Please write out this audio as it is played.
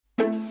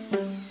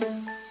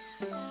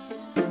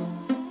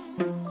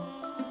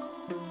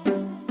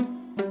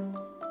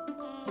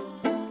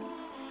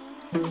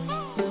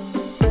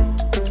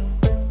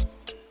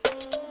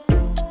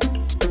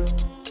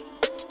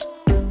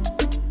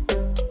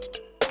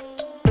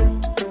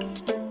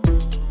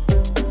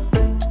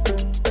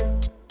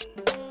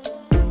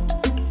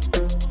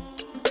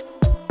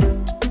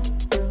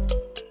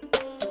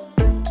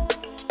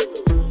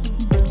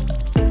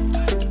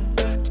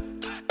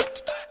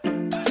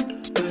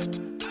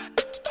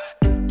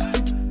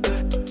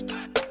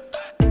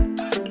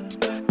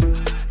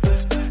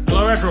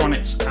everyone,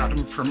 it's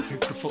Adam from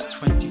Ucrafoot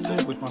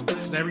 24 with my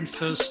very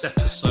first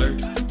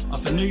episode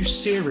of a new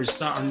series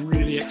that I'm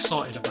really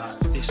excited about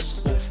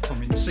this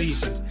forthcoming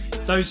season.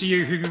 Those of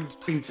you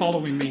who've been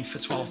following me for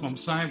 12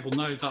 months now will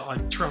know that I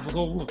travelled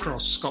all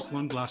across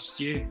Scotland last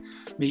year,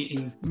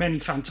 meeting many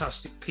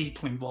fantastic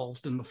people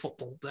involved in the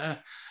football there.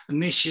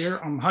 And this year,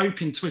 I'm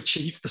hoping to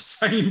achieve the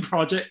same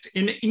project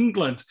in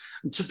England.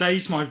 And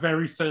today's my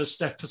very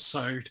first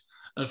episode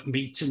of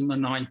Meeting the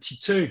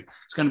 92.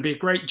 It's going to be a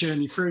great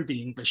journey through the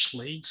English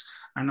leagues.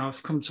 And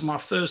I've come to my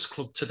first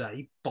club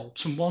today,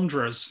 Bolton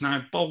Wanderers.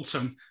 Now,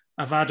 Bolton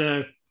have had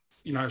a,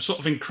 sort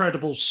of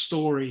incredible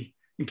story,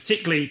 in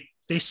particularly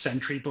this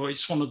century, but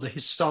it's one of the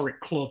historic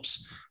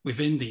clubs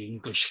within the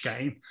English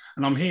game.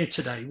 And I'm here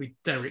today with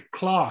Derek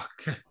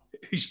Clark,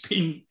 who's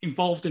been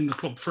involved in the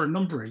club for a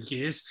number of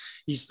years.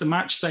 He's the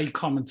match day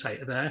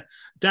commentator there.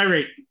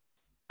 Derek,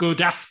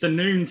 good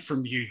afternoon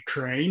from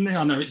Ukraine.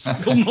 I know it's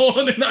still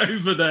morning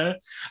over there.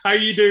 How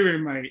you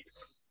doing, mate?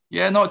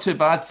 Yeah, not too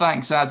bad.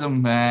 Thanks,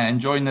 Adam.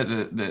 Enjoying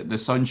the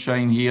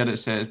sunshine here.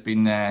 It's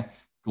been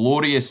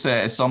glorious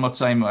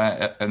summertime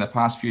in the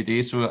past few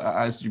days. So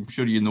as I'm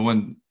sure you know,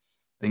 in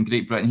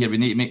Great Britain here, we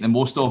need to make the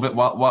most of it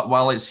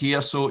while it's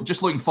here. So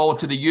just looking forward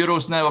to the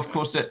Euros now. Of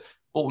course, the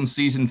Bolton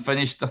season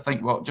finished, I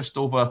think, just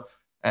over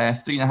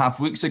 3.5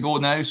 weeks ago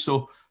now.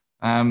 So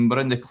we're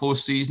in the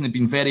close season. They've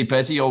been very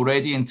busy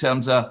already in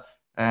terms of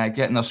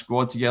getting their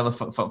squad together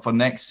for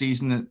next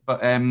season.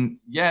 But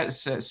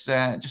it's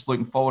just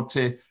looking forward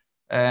to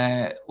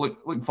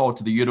looking forward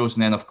to the Euros,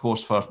 and then of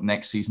course for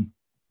next season.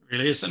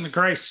 Really is, and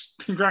Grace,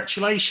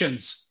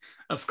 congratulations.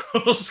 Of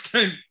course,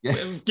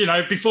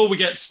 yeah. Before we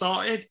get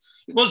started,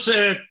 it was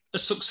a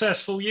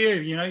successful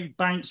year. You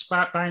bounced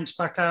back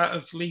out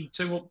of League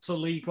Two up to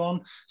League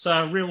One. So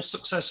a real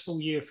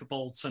successful year for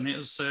Bolton. It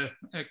was.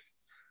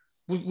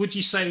 Would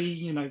you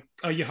say,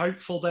 are you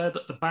hopeful there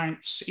that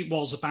it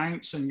was a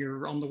bounce and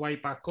you're on the way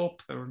back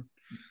up? Or?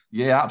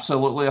 Yeah,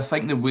 absolutely. I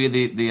think the way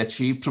they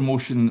achieved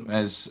promotion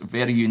is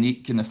very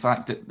unique in the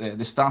fact that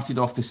they started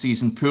off the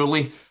season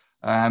poorly.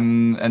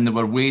 And they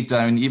were way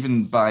down.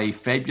 Even by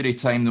February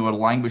time, they were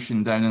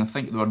languishing down, and I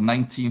think they were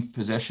 19th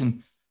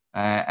position.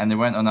 And they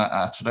went on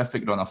a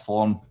terrific run of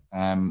form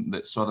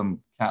that saw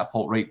them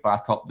catapult right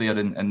back up there,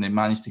 and they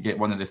managed to get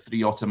one of the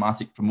 3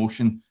 automatic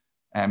promotion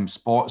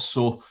spots.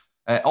 So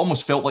it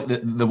almost felt like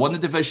they won the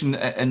division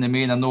in the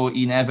main. I know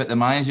Ian Evatt, the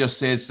manager,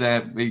 says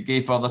we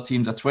gave other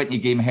teams a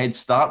 20-game head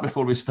start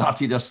before we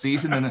started our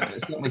season, and it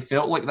certainly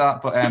felt like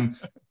that. But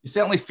you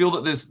certainly feel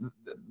that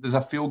there's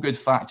a feel-good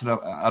factor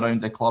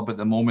around the club at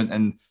the moment,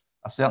 and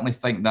I certainly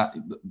think that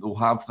they'll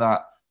have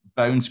that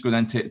bounce going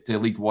into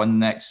League One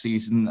next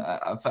season.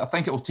 I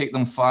think it will take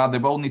them far. They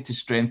will need to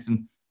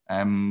strengthen,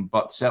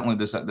 but certainly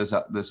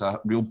there's a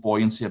real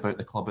buoyancy about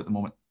the club at the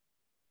moment.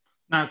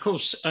 Now, of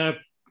course,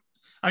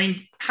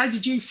 how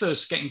did you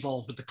first get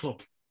involved with the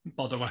club,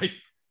 by the way?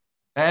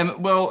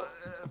 Well,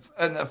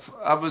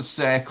 I was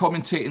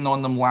commentating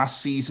on them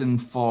last season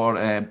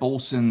for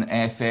Bolton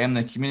FM,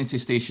 the community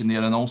station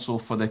there, and also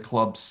for the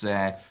club's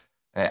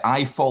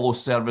iFollow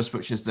service,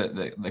 which is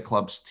the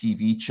club's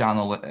TV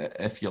channel,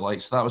 if you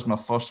like. So that was my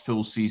first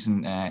full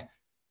season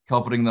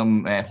covering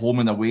them home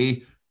and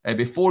away.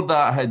 Before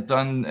that, I had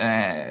done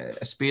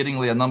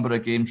sparingly a number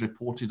of games,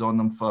 reported on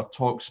them for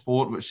Talk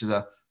Sport, which is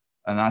a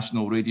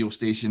national radio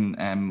station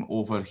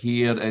over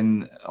here,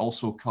 and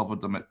also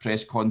covered them at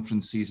press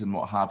conferences and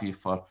what have you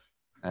for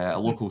a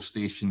local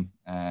station,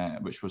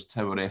 which was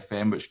Tower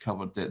FM, which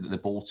covered the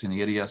Bolton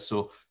area.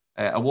 So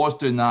I was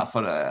doing that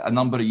for a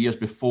number of years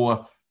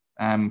before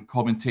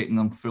commentating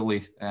them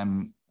fully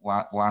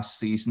last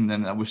season.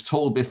 And I was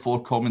told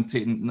before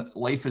commentating,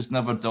 life is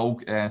never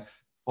dull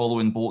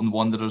following Bolton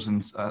Wanderers,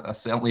 and I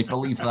certainly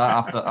believe that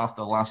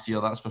after last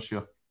year, that's for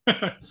sure.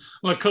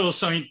 Well, of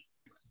course,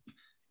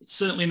 it's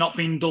certainly not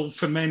been dull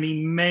for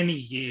many, many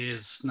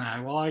years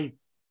now. I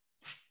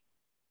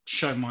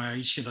show my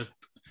age,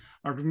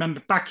 I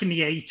remember back in the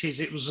 80s,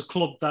 it was a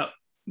club that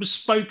was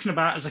spoken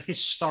about as a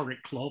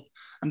historic club.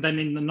 And then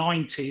in the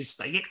 90s,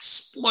 they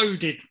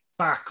exploded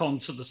back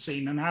onto the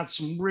scene and had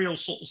some real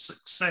sort of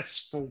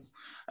successful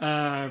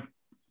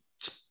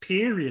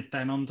period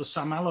then under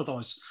Sam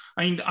Allardyce.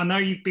 I know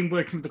you've been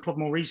working with the club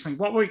more recently.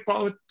 What were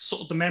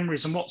sort of the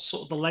memories and what's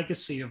sort of the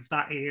legacy of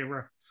that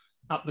era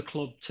at the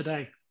club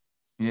today?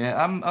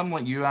 Yeah, I'm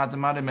like you,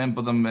 Adam. I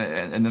remember them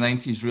in the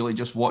 90s, really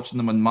just watching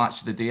them on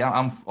Match of the Day.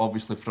 I'm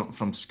obviously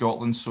from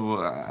Scotland, so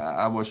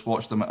I always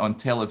watched them on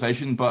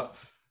television. But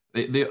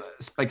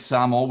Big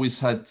Sam always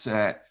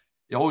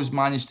he always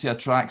managed to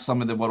attract some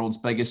of the world's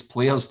biggest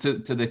players to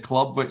the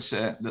club, which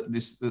they're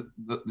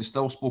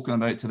still spoken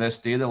about to this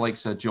day. The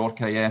likes of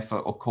Djorkaeff,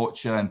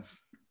 Okocha,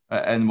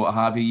 and what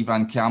have you,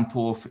 Ivan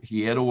Campo,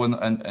 Hierro,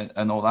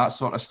 and all that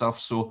sort of stuff.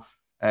 So.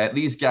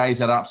 These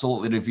guys are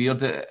absolutely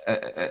revered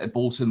at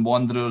Bolton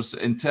Wanderers.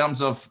 In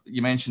terms of,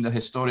 you mentioned a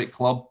historic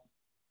club,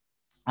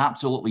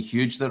 absolutely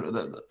huge. They're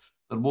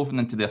woven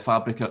into the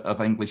fabric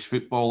of English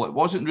football. It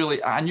wasn't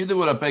really, I knew they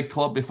were a big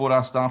club before I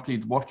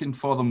started working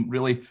for them,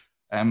 really,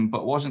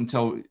 but it wasn't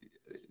until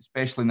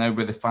especially now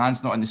with the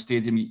fans not in the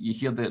stadium, you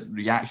hear the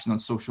reaction on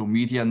social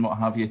media and what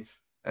have you.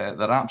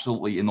 They're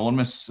absolutely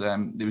enormous.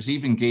 There was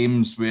even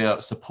games where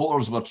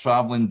supporters were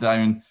travelling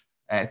down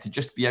to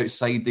just be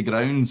outside the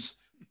grounds,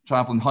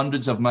 travelling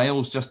hundreds of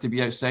miles just to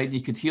be outside.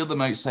 You could hear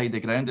them outside the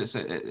ground.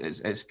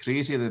 It's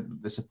crazy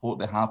the support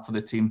they have for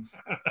the team.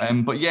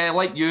 But yeah,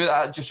 like you,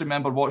 I just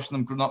remember watching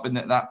them growing up in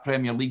that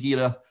Premier League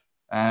era,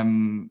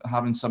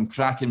 having some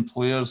cracking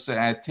players,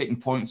 taking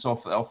points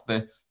off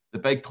the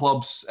big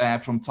clubs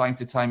from time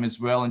to time as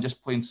well, and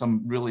just playing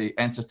some really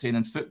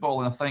entertaining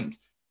football. And I think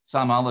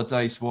Sam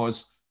Allardyce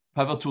was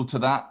pivotal to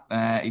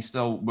that. He's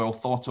still well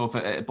thought of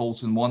at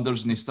Bolton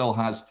Wanderers, and he still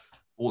has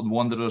Bolton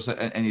Wanderers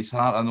in his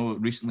heart. I know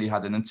recently he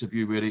had an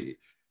interview where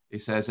he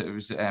says it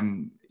was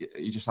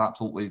he just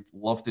absolutely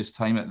loved his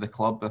time at the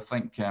club. I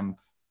think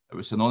it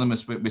was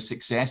synonymous with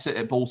success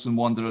at Bolton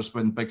Wanderers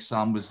when Big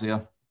Sam was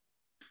there.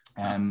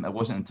 It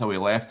wasn't until he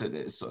left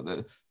that sort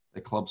of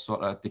the club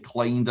sort of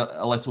declined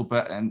a little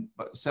bit,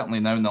 but certainly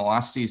now in the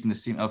last season they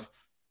seem to have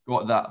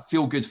got that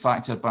feel-good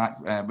factor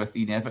back with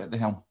Ian Evatt at the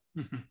helm.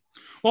 Mm-hmm.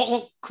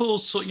 What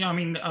caused? I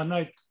mean, I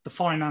know the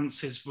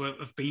finances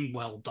have been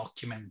well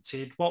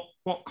documented.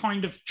 What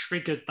kind of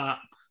triggered that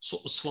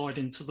sort of slide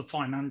into the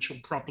financial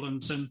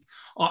problems, and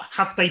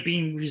have they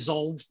been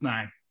resolved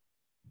now?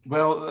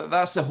 Well,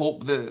 that's the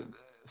hope. That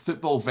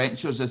Football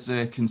Ventures is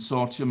a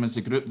consortium, is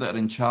a group that are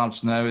in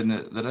charge now, and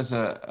there is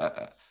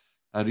a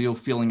real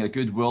feeling of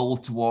goodwill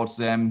towards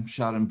them.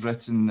 Sharon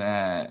Britton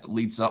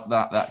leads up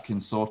that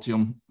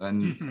consortium,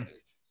 and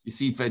you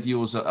see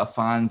videos of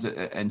fans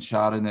and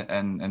Sharon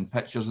and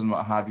pictures and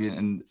what have you,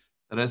 and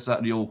there is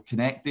that real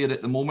connect there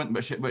at the moment,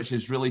 which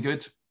is really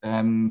good.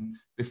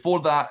 Before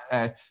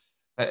that,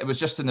 it was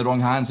just in the wrong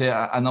hands.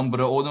 A number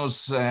of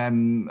owners. I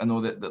know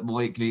that the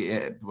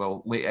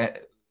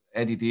late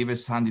Eddie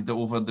Davis handed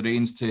over the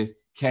reins to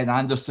Ken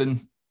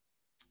Anderson.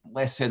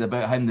 Less said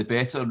about him, the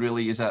better.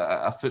 Really, is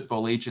a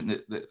football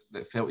agent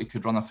that felt he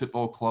could run a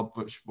football club,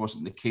 which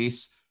wasn't the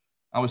case.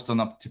 I was done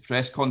up to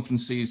press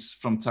conferences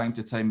from time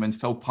to time when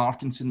Phil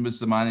Parkinson was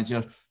the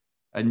manager,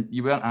 and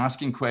you weren't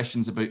asking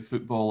questions about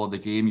football or the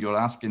game. You were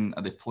asking,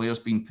 are the players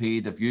being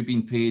paid? Have you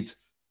been paid?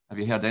 Have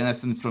you heard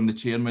anything from the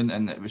chairman?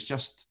 And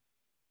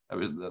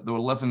they were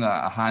living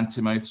a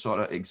hand-to-mouth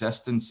sort of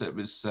existence. It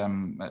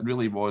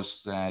really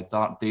was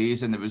dark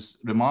days, and it was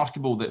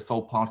remarkable that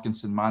Phil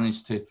Parkinson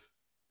managed to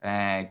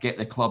get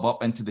the club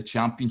up into the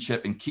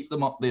Championship and keep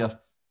them up there.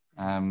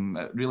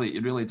 It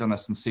really done a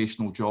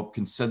sensational job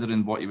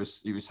considering what he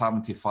was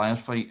having to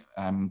firefight.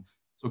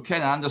 So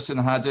Ken Anderson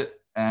had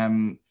it.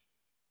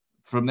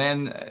 From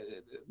then,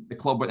 the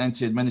club went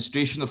into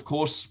administration, of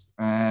course,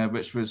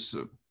 which was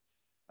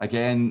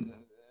again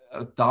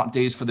dark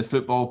days for the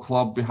football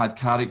club. We had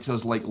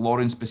characters like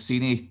Lawrence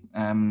Bassini,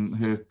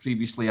 who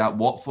previously at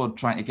Watford,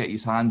 trying to get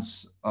his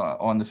hands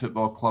on the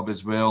football club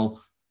as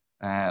well.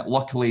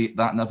 Luckily,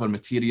 that never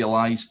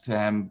materialised.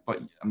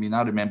 But I mean,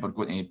 I remember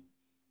going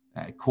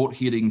to court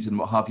hearings and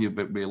what have you,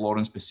 but with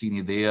Lawrence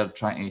Bassini there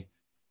trying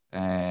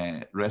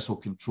to wrestle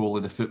control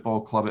of the football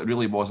club. It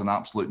really was an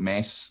absolute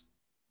mess.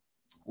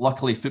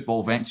 Luckily,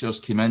 Football Ventures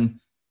came in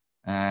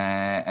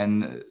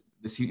and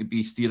they seem to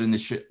be steering the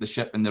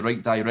ship in the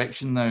right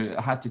direction now.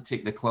 I had to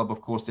take the club,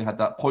 of course, they had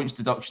that points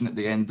deduction at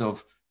the end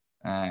of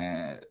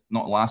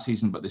not last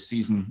season, but the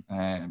season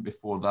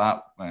before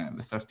that,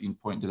 the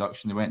 15-point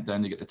deduction. They went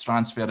down, they get the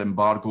transfer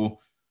embargo.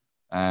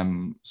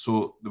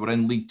 So they were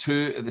in League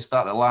Two at the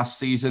start of last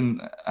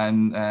season,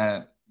 and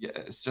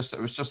it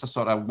was just a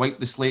sort of wipe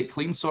the slate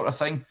clean sort of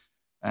thing.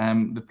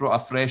 They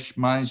brought a fresh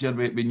manager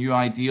with new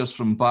ideas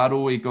from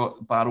Barrow. He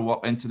got Barrow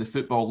up into the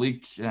Football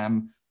League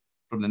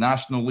from the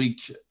National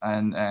League,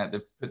 and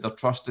they've put their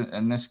trust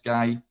in this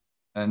guy,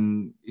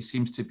 and he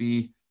seems to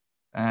be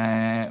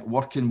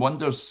working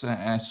wonders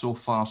so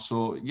far.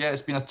 So yeah,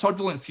 it's been a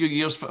turbulent few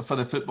years for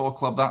the football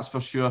club, that's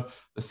for sure.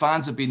 The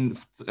fans have been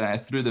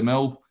through the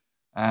mill.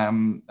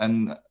 And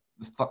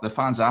the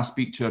fans I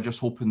speak to are just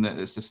hoping that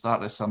it's the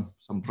start of some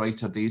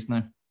brighter days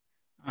now.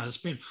 I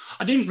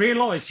didn't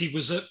realise he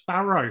was at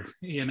Barrow,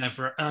 Ian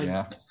Evatt.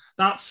 Yeah,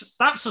 that's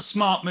a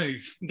smart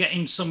move.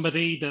 Getting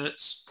somebody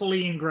that's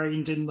fully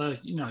ingrained in the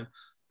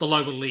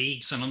lower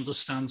leagues and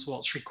understands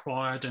what's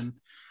required. And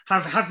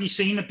have you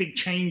seen a big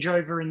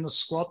changeover in the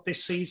squad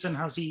this season?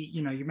 Has he?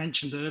 You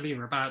mentioned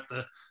earlier about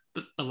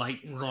the late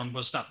run.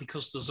 Was that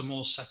because there's a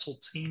more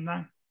settled team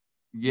now?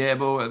 Yeah,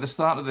 well, at the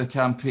start of the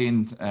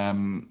campaign,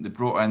 they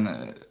brought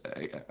in,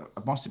 it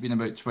must have been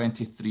about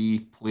 23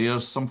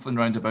 players, something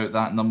around about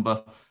that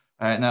number.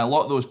 Now, a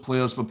lot of those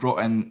players were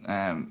brought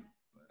in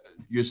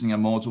using a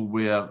model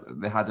where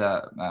they had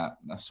a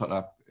sort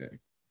of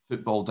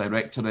football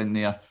director in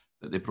there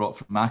that they brought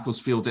from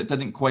Macclesfield. It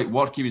didn't quite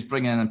work. He was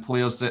bringing in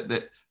players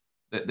that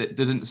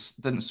didn't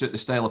suit the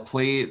style of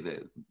play.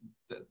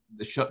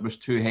 The shirt was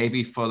too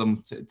heavy for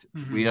them to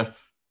wear.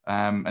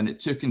 And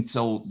it took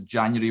until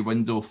January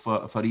window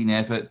for Ian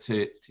Evatt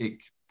to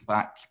take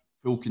back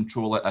full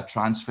control of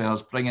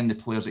transfers, bring in the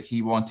players that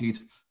he wanted,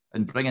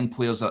 and bring in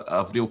players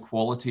of real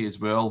quality as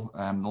well.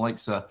 The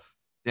likes of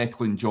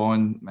Declan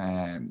John,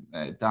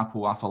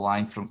 Dapo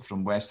Afolayan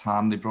from West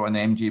Ham. They brought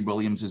in MJ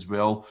Williams as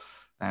well.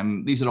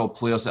 These are all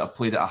players that have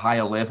played at a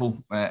higher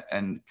level,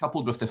 and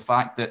coupled with the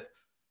fact that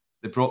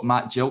they brought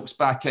Matt Gilks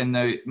back in.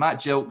 Now, Matt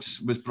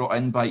Gilks was brought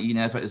in by Ian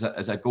Evatt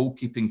as a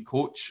goalkeeping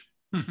coach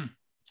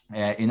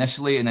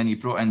initially, and then he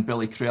brought in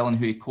Billy Crellin,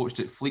 who he coached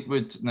at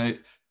Fleetwood. Now,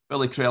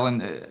 Billy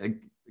Crellin, a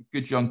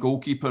good young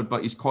goalkeeper,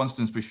 but his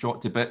confidence was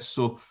shot to bits.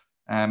 So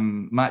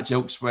Matt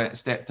Gilks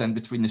stepped in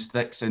between the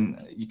sticks,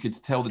 and you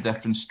could tell the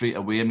difference straight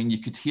away. I mean, you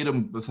could hear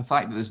him with the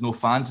fact that there's no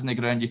fans in the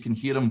ground. You can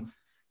hear him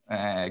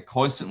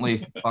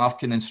constantly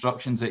barking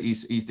instructions at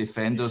his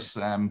defenders.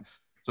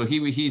 So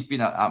he's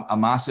been a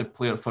massive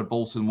player for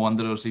Bolton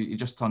Wanderers. He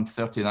just turned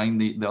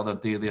 39 the other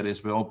day there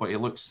as well, but he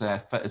looks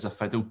fit as a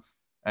fiddle.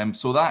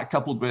 So that,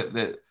 coupled with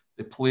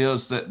the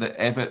players that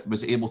Evatt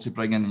was able to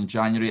bring in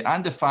January,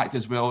 and the fact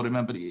as well,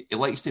 remember, he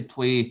likes to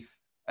play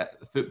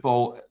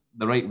football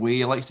the right way.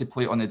 He likes to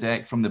play it on the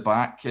deck from the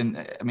back. And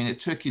I mean, it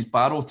took his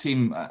Barrow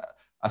team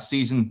a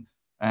season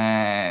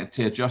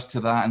to adjust to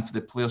that, and for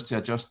the players to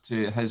adjust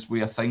to his way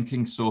of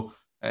thinking. So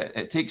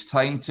it takes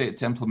time to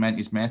implement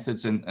his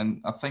methods,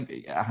 and I think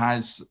it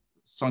has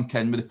sunk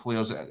in with the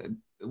players. It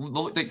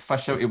looked like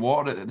fish out of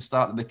water at the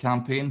start of the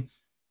campaign.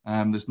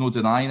 There's no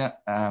denying it.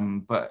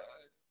 But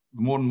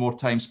more and more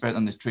time spent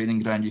on the training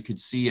ground, you could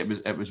see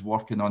it was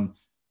working on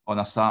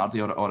a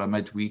Saturday or a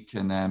midweek,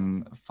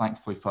 and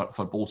thankfully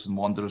for Bolton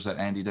Wanderers, it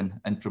ended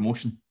in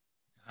promotion.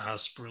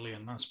 That's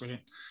brilliant.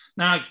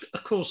 Now,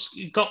 of course,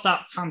 you've got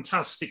that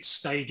fantastic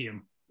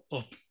stadium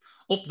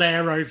up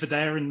there, over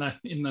there in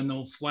the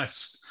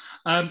northwest.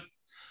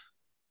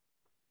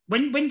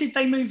 When did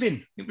they move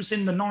in? It was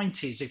in the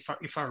 90s,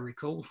 if I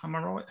recall. Am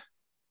I right?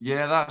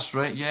 Yeah, that's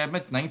right. Yeah,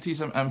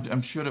 mid-90s.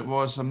 I'm sure it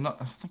was. I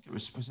think it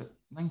was it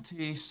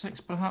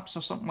 96 perhaps,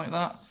 or something like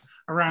that.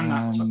 Around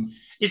that time.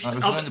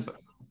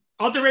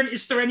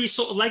 Is there any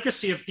sort of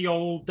legacy of the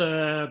old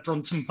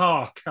Brunton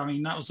Park? I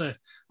mean, that was a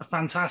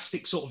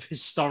fantastic sort of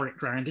historic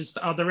ground.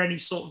 Are there any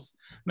sort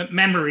of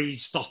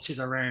memories dotted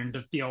around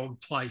of the old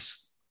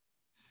place?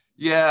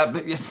 Yeah,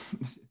 but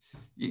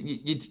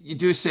you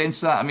do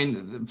sense that. I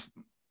mean,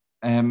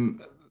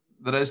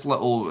 there is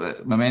little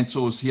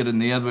mementos here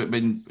and there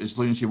as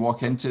long as you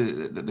walk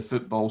into the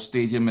football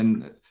stadium.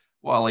 And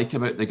what I like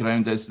about the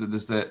ground is that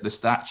there's the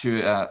statue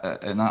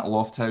in that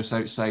loft house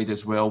outside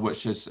as well,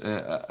 which is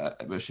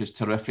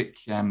terrific.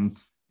 An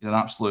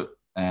absolute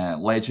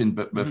legend,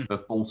 but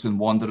with Bolton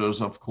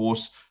Wanderers, of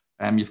course.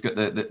 You've got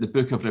the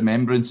Book of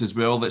Remembrance as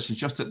well. That's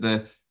just at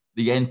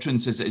the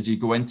entrance as you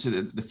go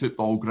into the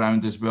football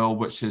ground as well,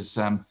 which is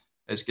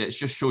it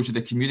just shows you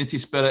the community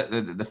spirit,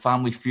 the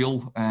family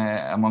feel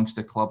amongst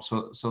the club.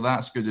 So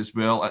that's good as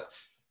well.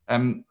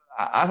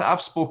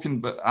 I've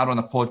spoken on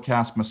a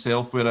podcast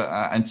myself where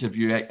I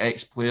interview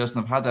ex-players,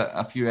 and I've had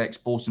a few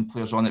ex-Bolton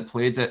players on that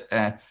played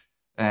at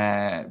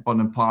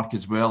Burnham Park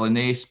as well, and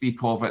they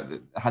speak of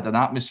it had an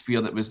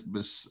atmosphere that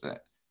was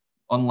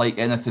unlike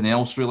anything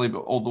else really.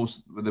 But all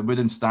those the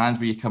wooden stands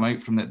where you come out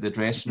from the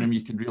dressing room,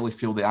 you can really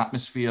feel the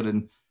atmosphere,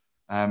 and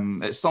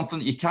it's something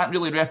that you can't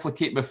really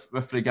replicate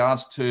with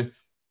regards to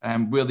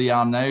where they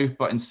are now.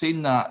 But in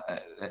saying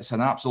that, it's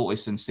an absolutely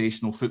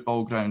sensational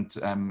football ground.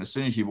 As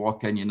soon as you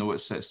walk in, you know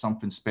it's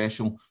something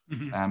special.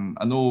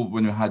 I know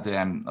when we had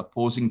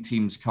opposing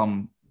teams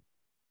come,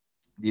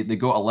 they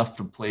got a lift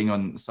from playing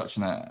on such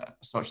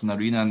an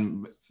arena,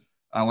 and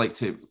I like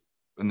to,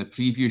 in the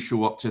preview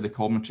show up to the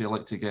commentary, I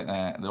like to get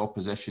the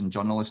opposition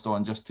journalist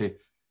on just to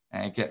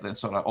get the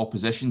sort of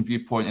opposition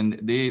viewpoint, and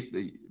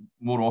they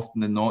more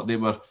often than not, they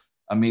were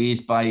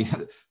amazed by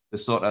the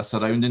sort of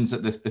surroundings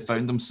that they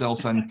found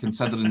themselves in,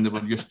 considering they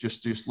were just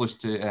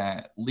used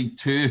to League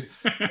Two,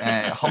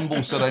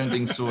 humble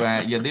surroundings. So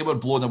they were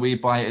blown away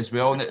by it as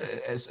well. And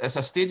it's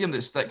a stadium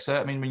that sticks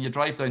out. I mean, when you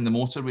drive down the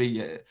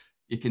motorway,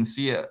 you can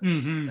see it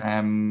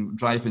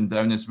driving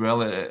down as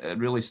well. It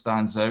really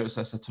stands out. It's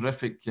a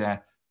terrific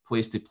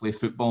place to play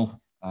football,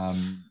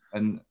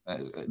 and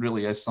it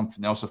really is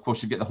something else. Of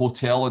course, you get the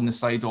hotel on the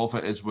side of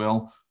it as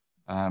well.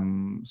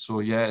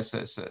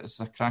 It's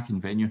a cracking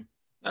venue.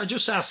 I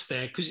just asked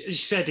there because you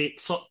said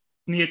it's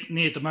near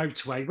the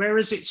motorway. Where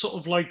is it sort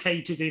of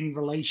located in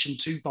relation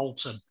to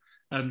Bolton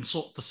and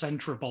sort of the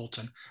centre of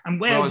Bolton?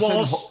 And where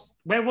was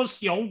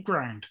the old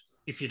ground,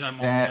 if you don't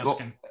mind me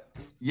asking?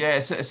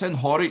 It's in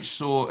Horwich,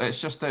 so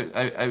it's just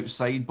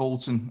outside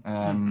Bolton.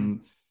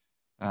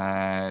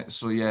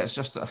 It's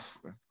just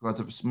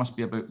it must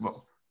be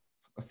about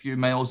a few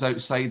miles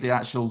outside the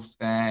actual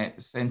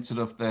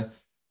centre of the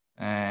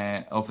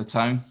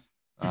town.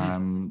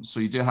 So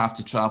you do have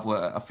to travel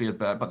a fair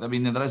bit, but I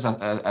mean there is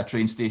a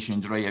train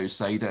station right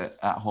outside at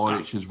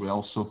Horwich as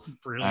well, so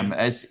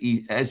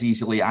it is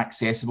easily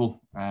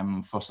accessible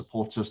for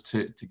supporters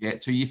to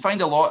get to. You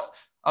find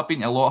I've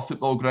been to a lot of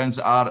football grounds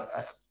that are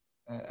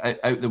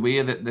out the way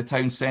of the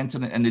town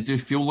centre, and they do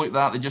feel like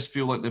that. They just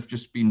feel like they've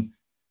just been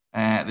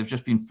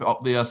put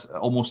up there,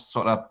 almost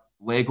sort of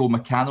Lego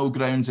Meccano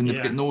grounds, and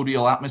they've got no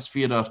real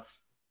atmosphere or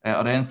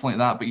anything like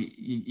that. But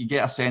you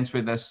get a sense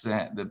with this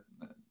the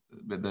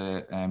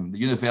the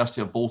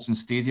University of Bolton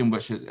Stadium,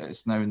 which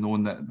is now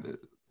known that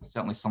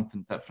certainly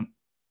something different.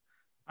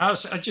 I'm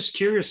just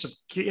curious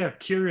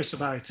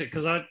about it,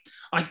 because I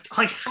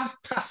have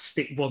passed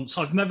it once.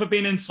 I've never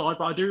been inside,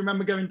 but I do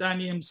remember going down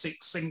the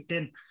M6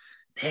 thinking,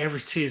 there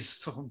it is.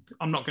 So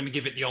I'm not going to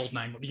give it the old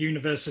name, but the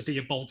University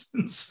of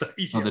Bolton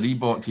Stadium. Oh, the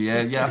Reebok,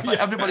 yeah.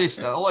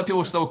 A lot of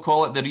people still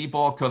call it the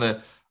Reebok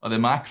or the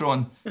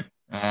Macron.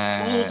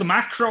 The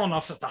Macron. I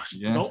forgot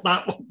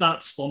that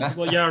sponsor.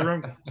 But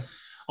yeah,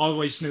 I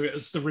always knew it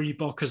as the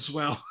Reebok as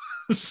well.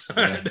 So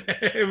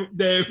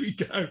there we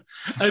go.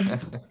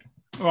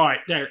 Right,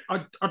 now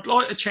I'd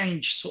like to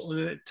change sort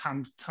of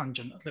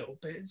tangent a little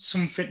bit.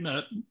 Something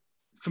that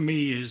for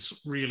me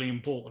is really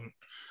important,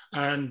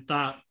 and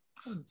that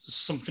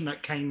something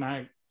that came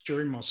out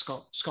during my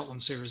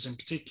Scotland series in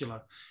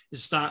particular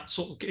is that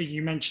sort of,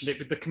 you mentioned it,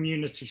 with the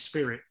community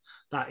spirit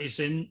that is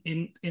in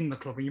the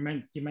club.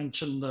 And you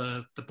mentioned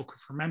the Book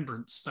of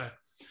Remembrance there.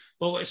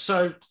 Well,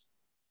 so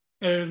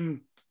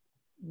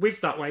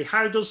with that way,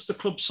 how does the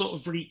club sort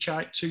of reach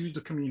out to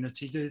the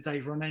community? Do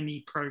they run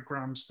any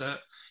programs that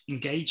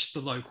engage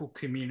the local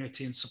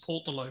community and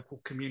support the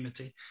local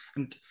community?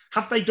 And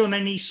have they done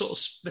any sort of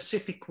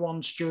specific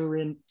ones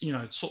during,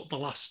 sort of the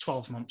last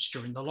 12 months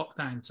during the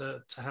lockdown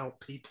to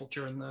help people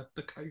during the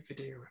COVID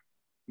era?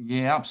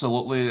 Yeah,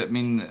 absolutely. I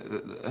mean,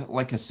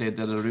 like I said,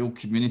 they're a real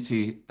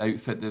community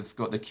outfit. They've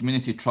got the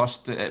Community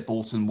Trust at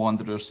Bolton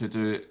Wanderers, who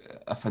do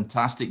a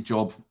fantastic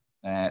job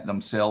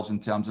themselves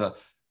in terms of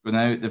going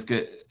out. They've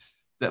got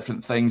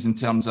different things in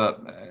terms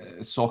of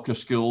soccer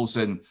schools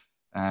and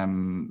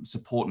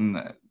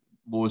supporting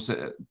those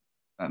that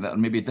are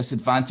maybe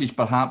disadvantaged,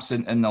 perhaps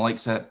in the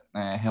likes of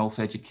health,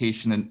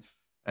 education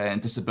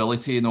and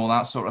disability and all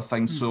that sort of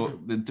thing. Mm-hmm. So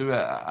they do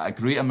a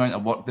great amount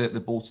of work, the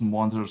Bolton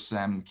Wanderers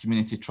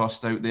Community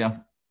Trust out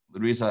there. They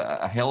raise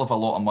a hell of a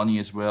lot of money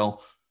as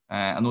well.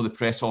 I know the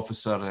press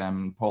officer,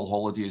 Paul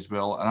Holliday, as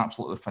well, an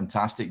absolutely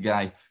fantastic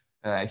guy.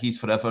 He's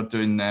forever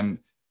doing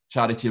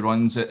charity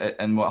runs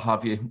and what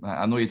have you.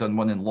 I know he done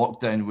one in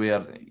lockdown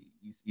where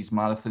his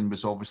marathon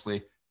was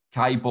obviously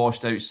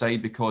kiboshed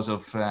outside because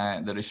of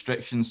the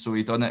restrictions. So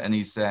he done it in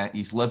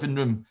his living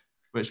room,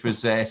 which was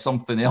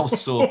something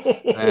else. So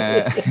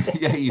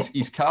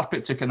his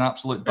carpet took an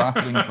absolute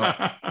battering.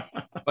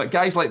 But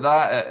guys like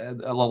that are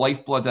the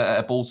lifeblood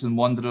at Bolton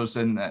Wanderers.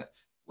 And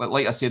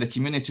like I say, the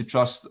Community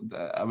Trust,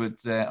 I would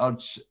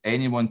urge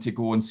anyone to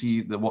go and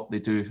see what they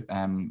do.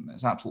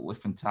 It's absolutely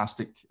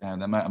fantastic, the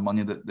amount of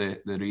money that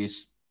they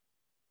raise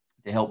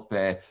to help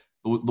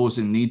those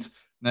in need.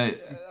 Now,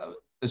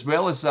 as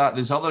well as that,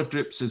 there's other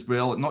groups as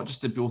well, not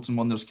just the Bolton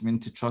Wanderers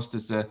Community Trust,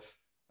 there's the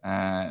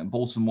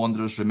Bolton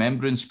Wanderers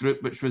Remembrance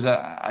Group, which was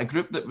a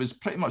group that was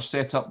pretty much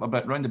set up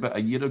around about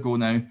a year ago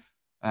now.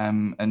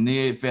 And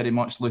they very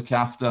much look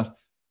after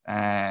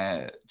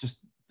just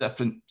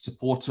different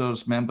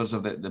supporters, members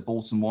of the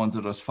Bolton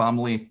Wanderers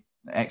family,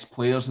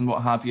 ex-players and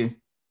what have you.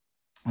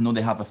 I know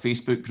they have a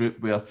Facebook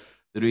group where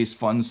they raise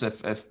funds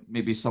if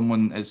maybe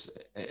someone is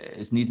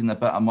needing a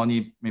bit of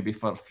money, maybe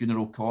for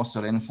funeral costs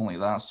or anything like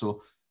that.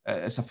 So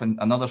it's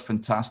another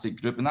fantastic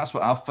group. And that's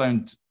what I've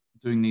found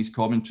doing these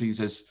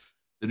commentaries, is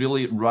they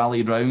really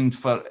rally round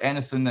for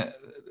anything,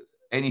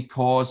 any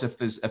cause. If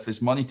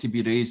there's money to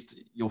be raised,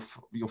 you'll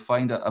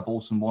find a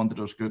Bolton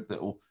Wanderers group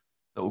that will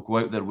go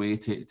out their way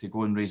to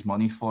go and raise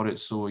money for it.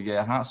 So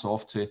yeah, hats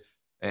off to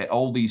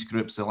all these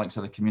groups, the likes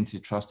of the Community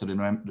Trust, the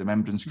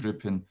Remembrance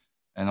Group, and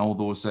all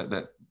those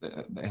that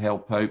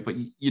help out. But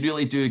you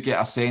really do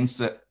get a sense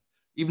that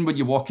even when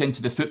you walk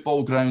into the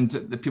football ground,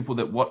 the people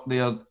that work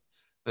there,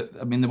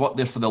 they work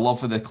there for the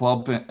love of the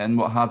club and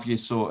what have you.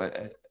 So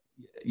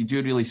you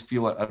do really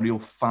feel a real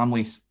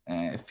family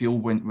feel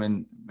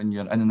when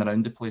you're in and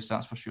around the place,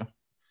 that's for sure.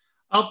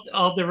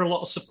 Are there a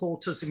lot of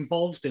supporters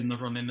involved in the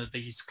running of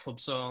these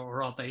clubs,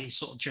 or are they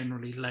sort of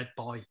generally led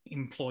by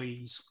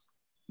employees?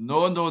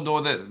 No.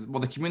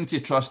 The Community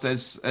Trust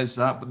is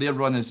that, but their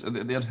run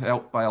they're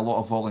helped by a lot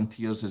of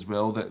volunteers as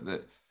well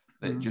that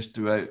just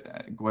go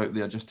out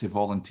there just to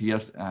volunteer,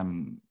 just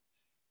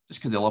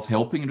because they love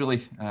helping, really.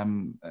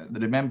 The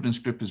Remembrance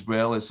Group as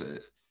well is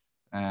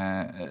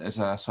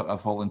a sort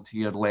of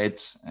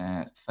volunteer-led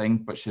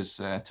thing, which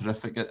is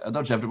terrific. I'd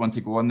urge everyone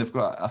to go on. They've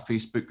got a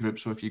Facebook group,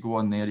 so if you go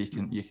on there, you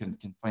can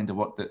find the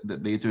work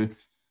that they do.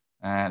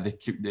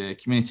 The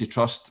Community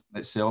Trust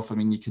itself,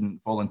 you can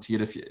volunteer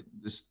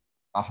there's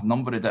a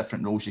number of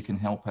different roles you can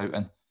help out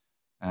in.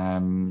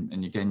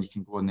 And again, you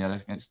can go on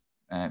there. It's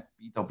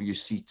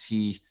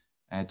bwct.org.uk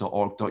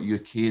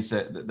is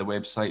the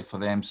website for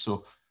them.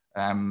 So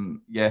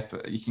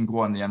but you can go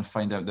on there and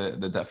find out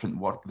the different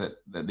work that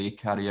they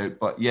carry out.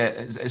 But yeah,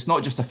 it's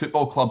not just a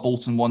football club,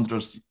 Bolton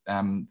Wanderers.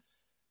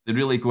 They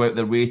really go out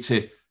their way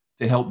to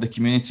help the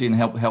community and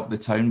help the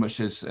town, which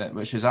is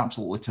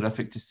absolutely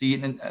terrific to see.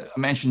 And I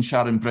mentioned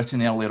Sharon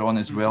Britton earlier on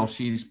as well.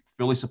 She's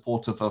fully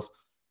supportive of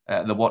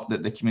the work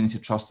that the Community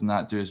Trust and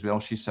that do as well.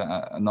 She sent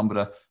a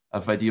number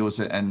of videos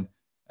and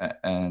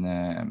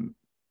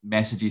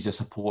messages of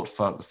support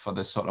for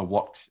this sort of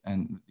work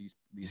and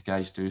these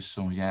guys do.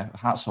 So yeah,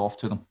 hats off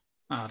to them.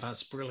 Ah,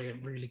 that's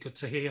brilliant. Really good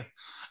to hear.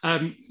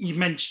 You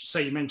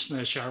mentioned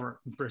there Sharon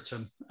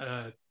Britton.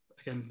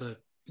 Again,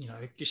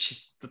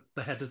 she's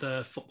the head of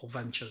the Football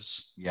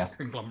Ventures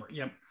conglomerate.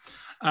 Yeah.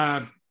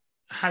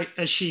 How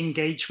has she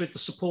engaged with the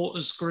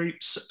supporters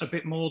groups a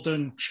bit more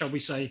than, shall we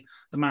say,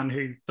 the man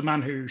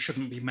who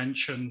shouldn't be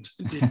mentioned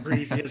did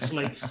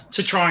previously,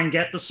 to try and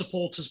get the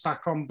supporters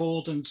back on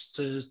board and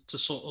to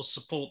sort of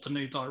support the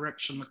new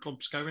direction the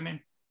club's going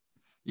in?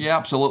 Yeah,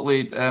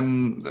 absolutely.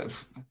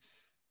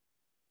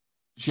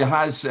 She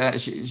has.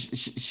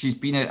 She's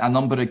been at a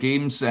number of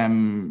games.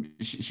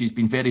 She's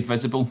been very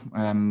visible.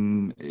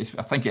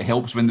 I think it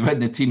helps when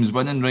the team's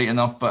winning, right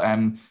enough. But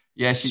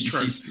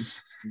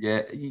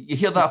yeah, you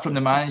hear that from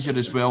the manager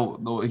as well.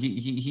 Though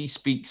he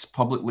speaks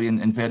publicly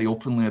and very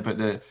openly about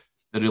the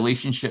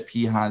relationship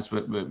he has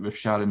with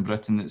Sharon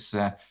Britton. It's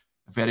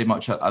very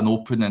much an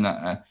open and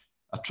a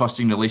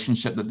trusting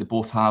relationship that they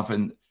both have,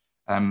 and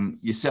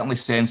you certainly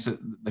sense that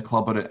the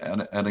club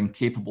are in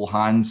capable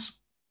hands.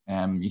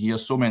 You hear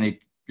so many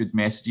good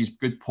messages,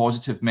 good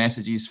positive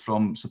messages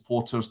from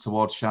supporters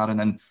towards Sharon,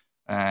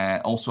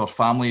 and also her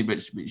family,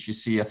 which you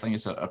see. I think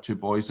it's our two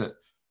boys that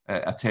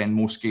attend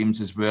most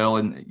games as well,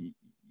 and you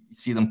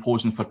see them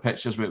posing for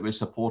pictures with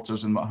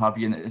supporters and what have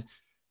you. And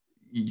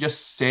you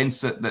just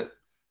sense that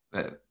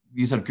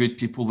these are good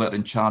people that are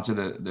in charge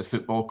of the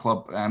football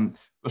club.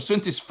 We're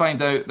soon to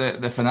find out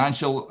the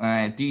financial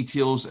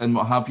details and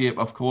what have you.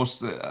 Of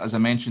course, as I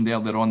mentioned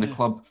earlier on, the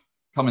club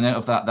coming out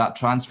of that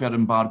transfer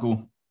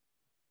embargo,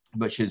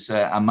 which is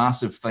a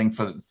massive thing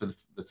for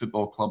the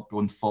football club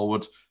going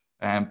forward.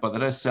 But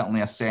there is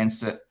certainly a sense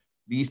that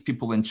these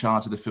people in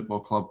charge of the football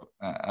club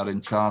are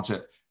in charge.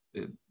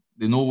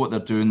 They know what they're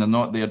doing. They're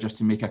not there just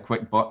to make a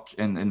quick buck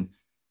and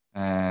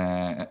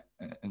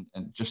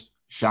just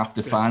shaft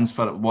the fans,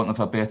 for want of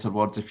a better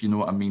word, if you know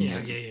what I mean.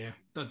 Yeah.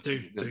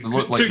 Do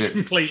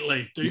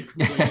completely.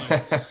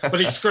 But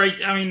it's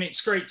great. I mean,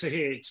 it's great to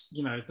hear. It's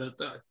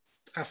that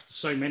after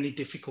so many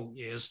difficult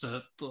years,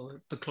 that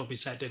the club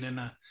is heading in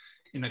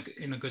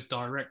a good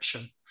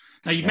direction.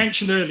 Now, you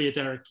mentioned earlier,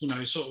 Derek,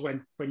 sort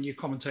of when you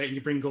commentate and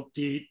you bring up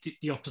the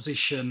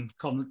opposition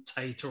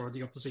commentator or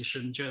the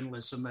opposition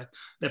journalist, and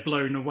they're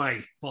blown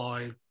away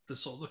by the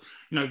sort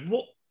of,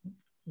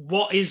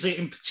 what is it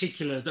in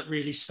particular that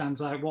really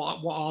stands out?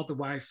 What are the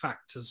wow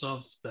factors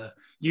of the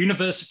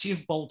University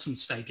of Bolton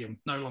Stadium,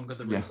 no longer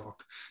the Red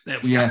Rock? There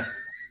we go.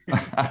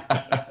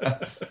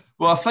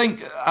 Well, I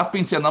think I've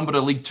been to a number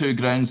of League Two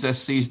grounds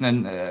this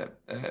season, and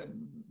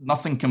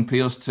nothing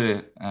compares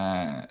to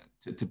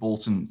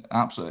Bolton.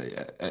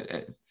 Absolutely,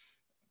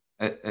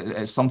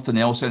 it's something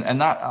else, and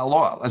that a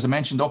lot. As I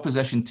mentioned,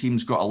 opposition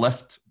teams got a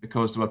lift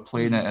because they were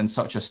playing it in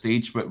such a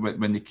stage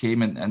when they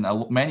came, and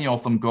many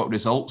of them got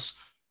results,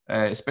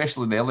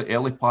 especially the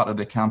early part of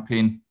the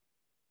campaign.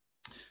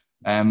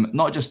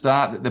 Not just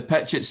that, the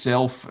pitch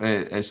itself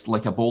is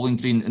like a bowling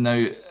green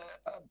now.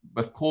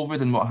 With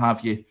COVID and what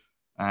have you,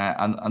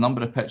 a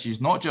number of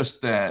pitches, not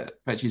just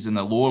pitches in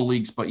the lower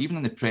leagues, but even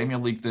in the Premier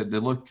League, they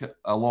look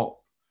a lot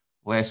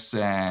less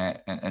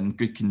in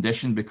good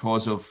condition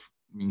because of,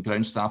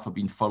 ground staff have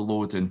been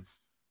furloughed and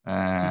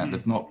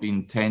they've not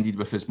been tended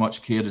with as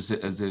much care as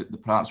they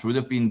perhaps would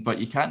have been. But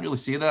you can't really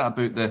say that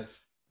about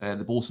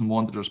the Bolton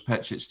Wanderers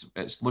pitch.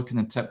 It's looking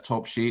in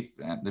tip-top shape.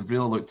 They've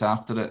really looked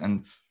after it,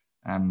 and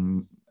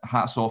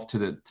hats off to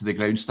the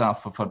ground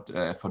staff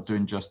for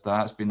doing just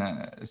that.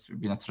 It's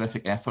been a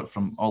terrific effort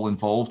from all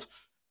involved.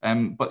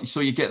 But so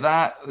you get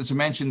that, as I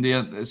mentioned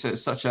there,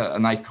 it's such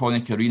an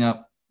iconic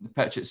arena. The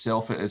pitch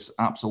itself is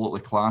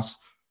absolutely class.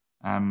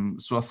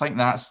 So I think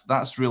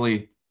that's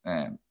really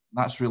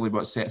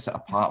what sets it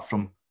apart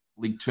from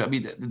League Two. I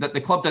mean,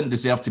 the club didn't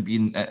deserve to be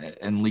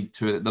in League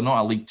Two. They're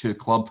not a League Two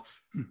club.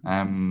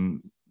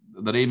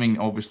 They're aiming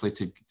obviously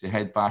to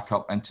head back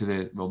up into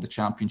the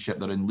Championship.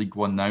 They're in League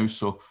One now,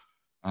 so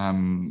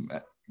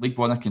League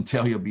One, I can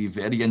tell you, will be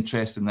very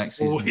interesting next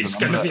season. Oh, it's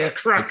going to be a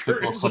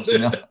cracker,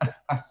 isn't it?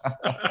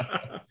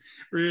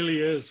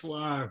 Really is.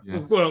 Wow. Yeah.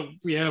 Well,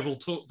 we'll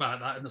talk about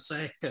that in a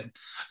second.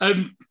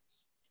 I've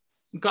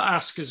got to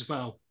ask as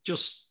well,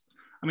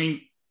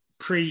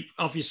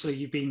 obviously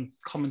you've been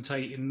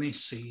commentating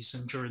this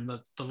season during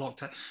the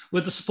lockdown.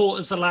 Were the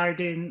supporters allowed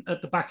in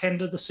at the back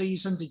end of the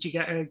season? Did you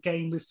get a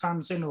game with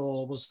fans in,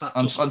 or was that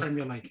just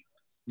Premier League?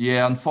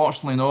 Yeah,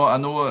 unfortunately, no. I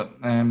know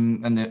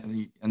in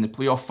the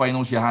playoff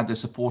finals you had the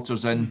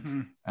supporters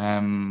in,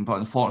 but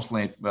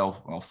unfortunately,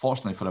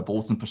 fortunately for a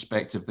Bolton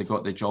perspective, they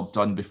got the job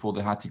done before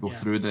they had to go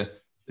through the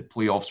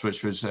playoffs,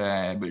 which was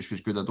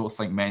good. I don't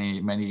think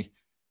many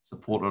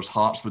supporters'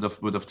 hearts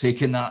would have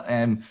taken that.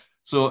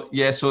 So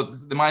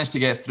they managed to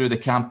get through the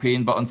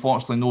campaign, but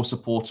unfortunately, no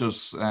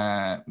supporters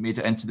made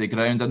it into the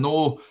ground. I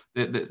know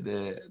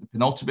the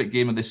penultimate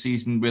game of the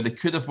season where they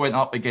could have went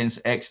up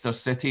against Exeter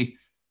City.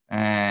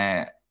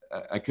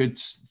 A good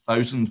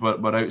 1,000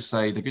 were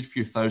outside, a good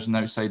few thousand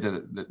outside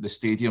the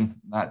stadium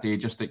that day,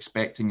 just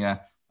expecting a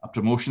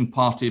promotion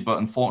party. But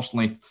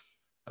unfortunately,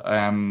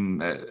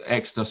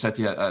 Exeter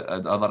City had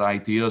other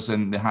ideas,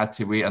 and they had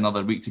to wait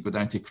another week to go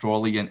down to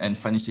Crawley and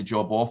finish the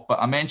job off. But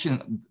I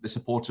mentioned the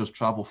supporters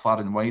travel far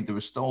and wide. There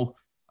was still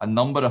a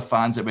number of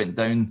fans that went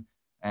down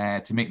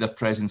to make their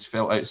presence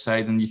felt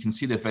outside, and you can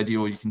see the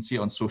video, you can see it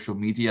on social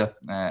media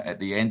at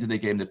the end of the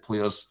game, the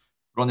players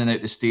running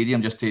out the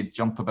stadium just to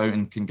jump about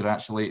and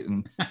congratulate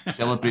and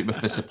celebrate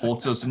with the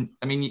supporters. And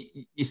I mean,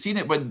 you've seen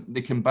it when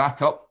they came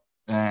back up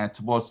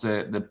towards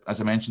the, as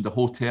I mentioned, the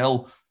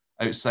hotel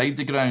outside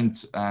the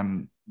ground.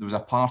 There was a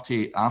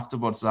party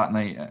afterwards that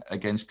night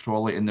against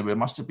Crawley, and there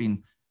must have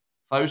been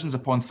thousands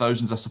upon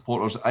thousands of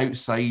supporters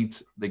outside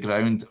the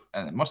ground,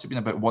 and it must have been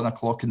about 1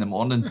 o'clock in the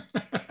morning.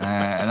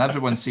 And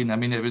everyone's seen, I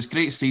mean, it was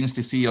great scenes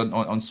to see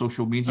on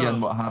social media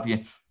and what have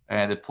you.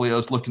 The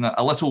players looking at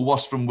a little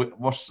worse for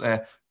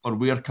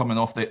wear coming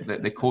off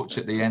the coach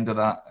at the end of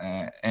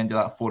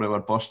that 4-hour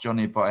bus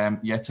journey.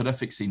 But yeah,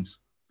 terrific scenes.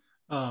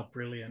 Oh,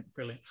 brilliant.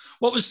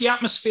 What was the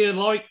atmosphere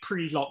like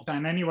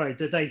pre-lockdown anyway?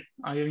 Did they,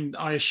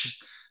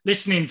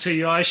 listening to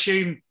you, I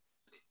assume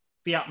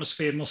the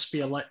atmosphere must be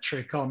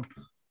electric on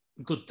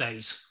good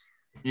days.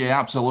 Yeah,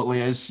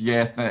 absolutely is.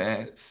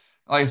 Yeah.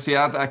 Like I say,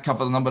 I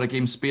covered a number of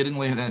games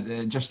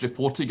sparingly, just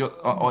reporting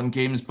on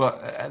games,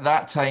 but at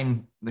that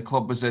time, the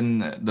club was in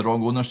the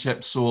wrong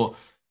ownership, so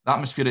the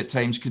atmosphere at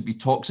times could be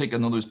toxic. I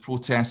know there was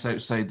protests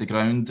outside the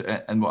ground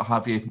and what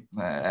have you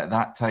at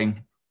that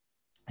time.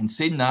 And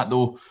saying that,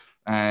 though,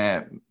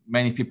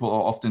 many people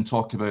often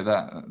talk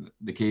about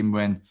the game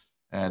when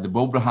the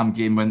Wilbraham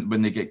game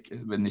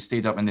when they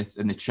stayed up in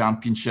the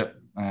championship.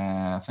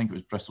 I think it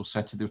was Bristol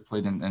City they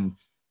played, and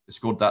they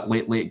scored that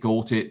late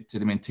goal to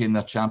maintain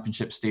their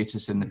championship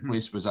status, and the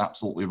place was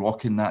absolutely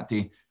rocking that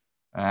day.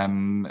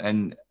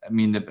 And I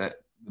mean, the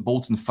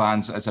Bolton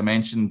fans, as I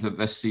mentioned,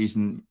 this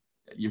season,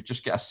 you've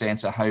just got a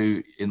sense of how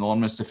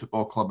enormous the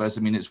football club is.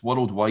 I mean, it's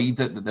worldwide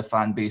that the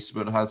fan base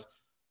would have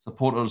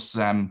supporters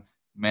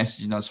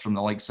messaging us from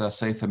the likes of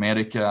South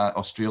America,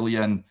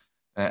 Australia, and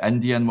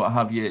India, and what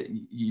have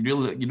you. You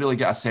really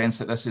get a sense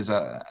that this is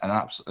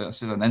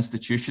an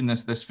institution.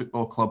 This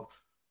football club.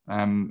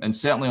 And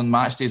certainly on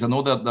match days, I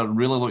know they're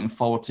really looking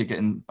forward to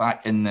getting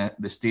back in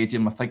the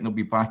stadium. I think they'll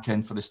be back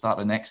in for the start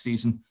of next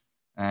season.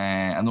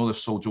 I know they've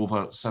sold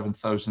over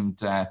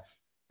 7,000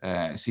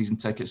 season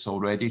tickets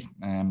already.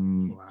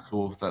 Wow.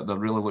 So they're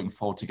really looking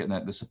forward to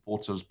getting the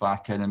supporters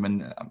back in. I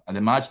mean, I'd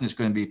imagine it's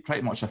going to be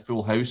pretty much a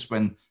full house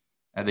when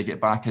they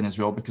get back in as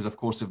well, because of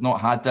course they've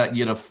not had that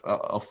year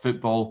of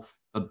football.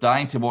 They're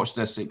dying to watch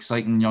this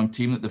exciting young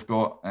team that they've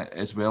got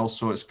as well.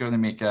 So it's going to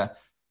make that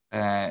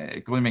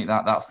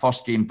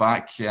first game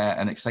back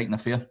an exciting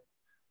affair.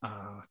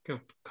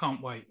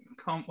 Can't wait.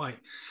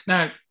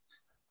 Now,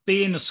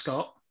 being a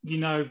Scot, you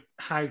know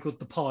how good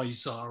the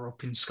pies are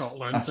up in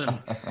Scotland.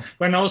 And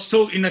when I was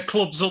talking to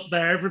clubs up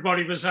there,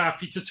 everybody was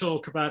happy to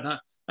talk about that.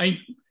 I mean,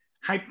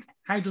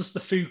 how does the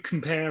food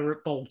compare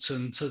at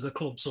Bolton to the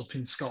clubs up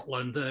in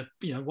Scotland?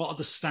 What are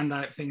the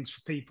standout things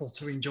for people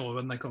to enjoy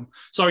when they come?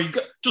 Sorry,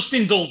 just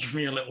indulge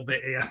me a little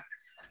bit here.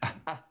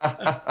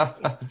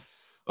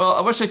 Well,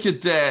 I wish I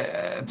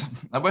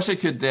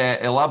could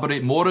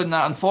elaborate more on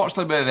that.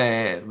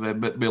 Unfortunately,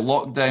 with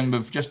lockdown,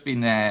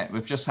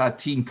 we've just had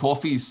tea and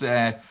coffees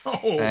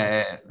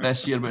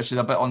this year, which is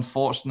a bit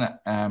unfortunate.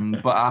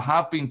 But I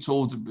have been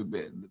told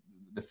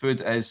the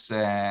food is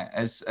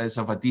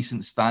of a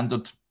decent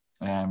standard.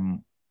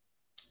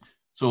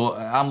 So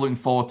I'm looking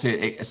forward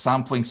to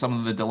sampling some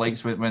of the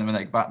delights when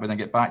I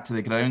get back to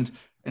the ground.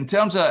 In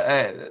terms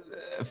of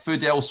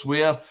food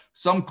elsewhere,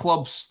 some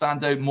clubs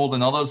stand out more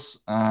than others.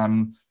 I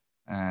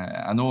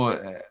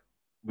know,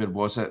 where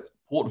was it?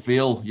 Port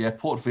Vale. Yeah,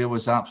 Port Vale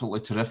was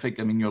absolutely terrific.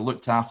 I mean, you're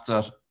looked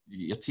after,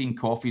 your tea and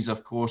coffees,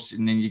 of course,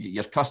 and then you get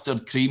your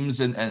custard creams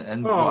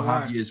and what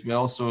have you as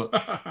well. So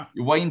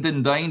you wined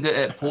and dined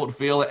at Port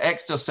Vale. At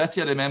Exeter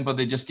City, I remember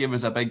they just gave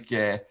us a big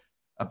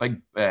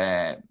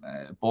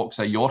box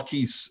of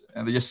Yorkies,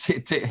 and they just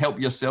said, help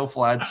yourself,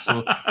 lads.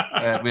 So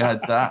we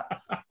had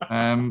that.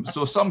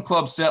 So some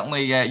clubs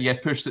certainly,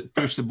 push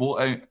the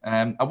boat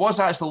out. I was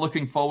actually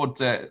looking forward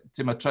to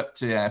my trip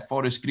to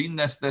Forest Green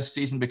this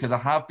season, because I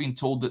have been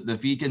told that the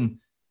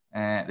vegan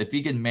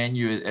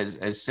menu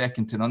is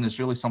second to none. It's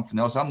really something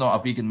else. I'm not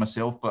a vegan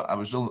myself, but I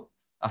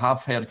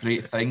have heard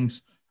great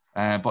things.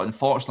 But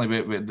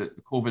unfortunately, with the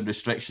COVID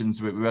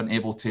restrictions, we weren't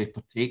able to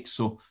partake.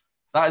 So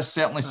that is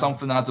certainly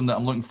something, Adam, that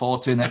I'm looking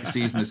forward to next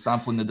season, is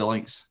sampling the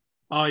delights.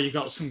 Oh, you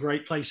got some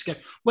great place to go.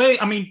 Where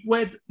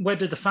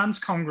do the fans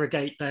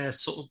congregate there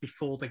sort of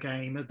before the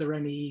game? Are there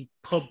any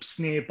pubs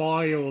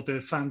nearby, or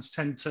do fans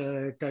tend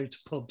to go to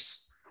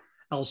pubs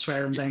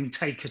elsewhere and then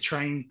take a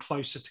train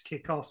closer to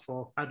kick-off?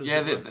 Or how does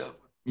it work?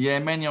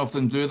 Many of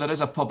them do. There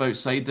is a pub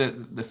outside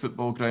the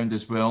football ground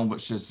as well,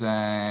 which has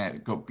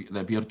got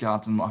the beer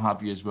garden, what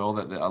have you as well,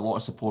 that a lot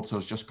of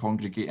supporters just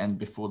congregate in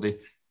before they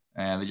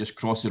just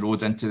cross the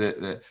road into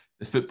the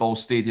football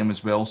stadium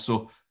as well.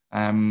 So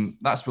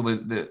that's where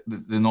they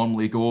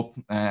normally go.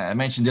 I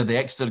mentioned the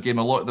Exeter game.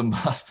 A lot of them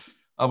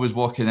I was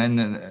walking in,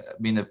 and I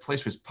mean the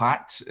place was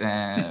packed.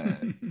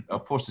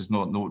 Of course, there's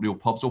no real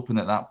pubs open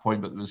at that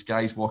point, but there was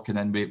guys walking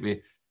in with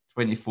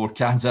 24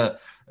 cans of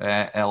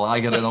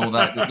lager and all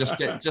that,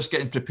 just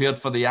getting prepared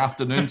for the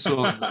afternoon.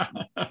 So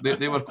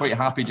they were quite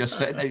happy just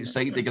sitting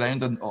outside the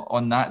ground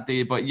on that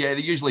day. But yeah,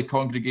 they usually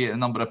congregate at a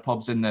number of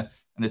pubs in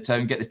the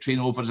town, get the train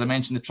over. As I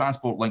mentioned, the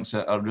transport links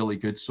are really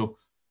good. So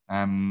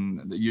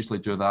they usually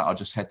do that, or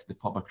just head to the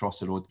pub across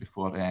the road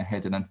before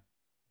heading in.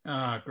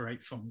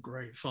 Great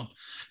fun.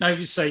 Now,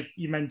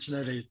 you mentioned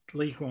earlier,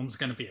 League One's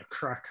going to be a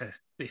cracker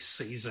this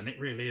season. It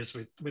really is,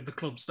 with the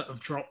clubs that have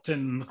dropped in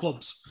and the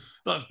clubs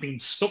that have been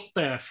stuck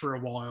there for a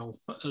while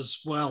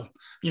as well.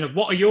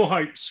 What are your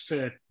hopes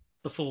for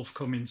the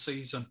forthcoming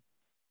season?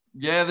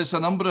 Yeah, there's a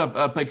number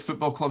of big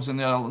football clubs in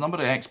there, a number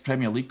of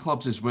ex-Premier League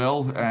clubs as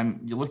well.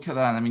 You look at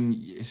that, I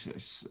mean,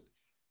 it's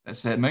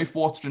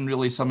mouth-watering,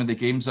 really, some of the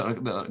games that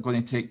are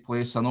going to take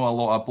place. I know a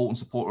lot of Bolton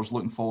supporters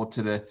looking forward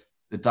to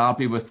the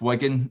derby with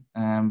Wigan,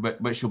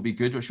 which will be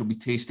good, which will be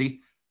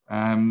tasty.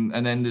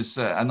 And then there's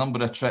a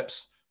number of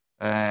trips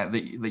that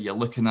you're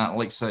looking at,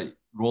 like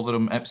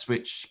Rotherham,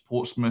 Ipswich,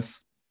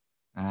 Portsmouth,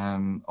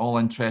 all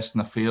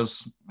interesting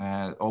affairs,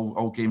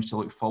 all games to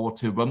look forward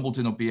to.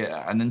 Wimbledon will be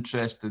an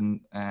interesting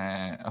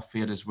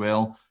affair as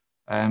well.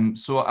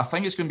 So I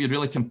think it's going to be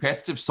really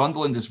competitive.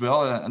 Sunderland as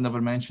well, I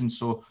never mentioned.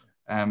 So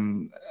I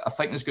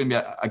think there's going to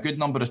be a good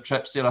number of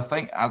trips there.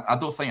 I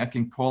don't think I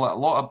can call it. A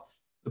lot of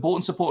the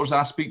Bolton supporters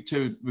I speak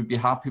to would be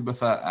happy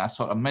with a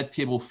sort of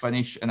mid-table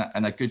finish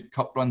and a good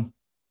cup run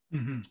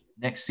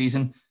next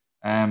season.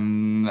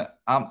 I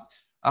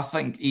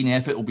think Ian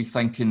Effett will be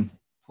thinking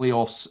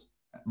playoffs,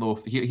 though.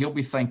 He'll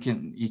be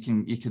thinking you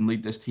can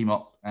lead this team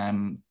up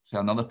to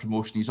another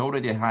promotion. He's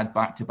already had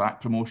back-to-back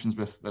promotions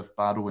with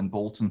Barrow and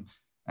Bolton.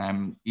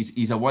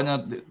 He's a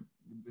winner.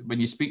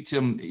 When you speak to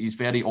him, he's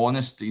very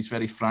honest, he's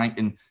very frank,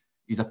 and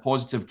he's a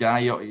positive guy.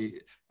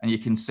 And you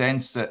can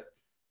sense that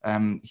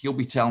he'll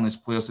be telling his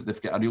players that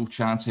they've got a real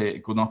chance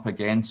of going up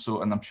again.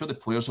 So, and I'm sure the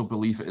players will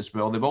believe it as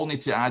well. They will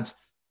need to add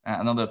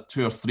another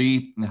 2 or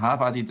 3. They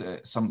have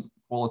added some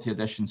quality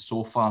additions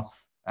so far.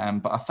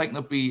 But I think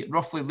they'll be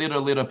roughly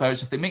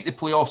thereabouts. If they make the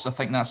playoffs, I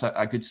think that's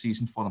a good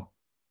season for them.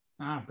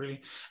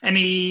 Brilliant.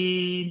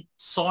 Any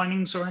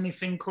signings or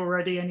anything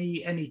already?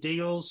 Any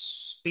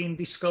deals being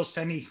discussed?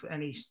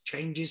 Any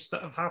changes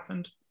that have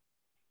happened?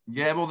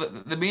 Yeah, well,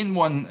 the main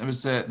one, it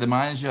was the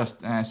manager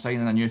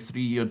signing a new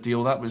 3-year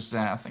deal. That was,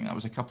 I think that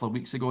was a couple of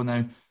weeks ago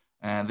now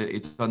that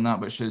he'd done that,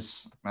 which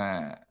is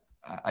a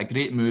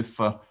great move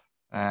for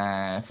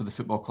the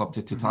football club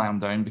to tie him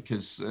down,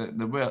 because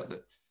there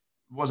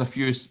was a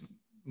few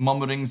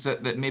murmurings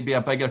that maybe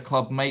a bigger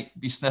club might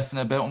be sniffing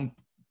about him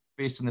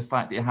based on the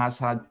fact that he has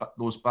had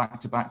those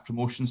back-to-back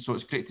promotions. So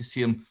it's great to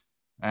see him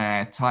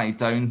tied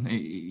down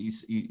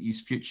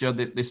his future.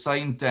 They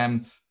signed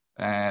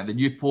the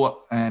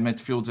Newport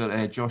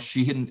midfielder Josh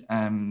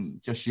Sheehan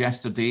just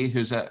yesterday,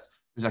 who's a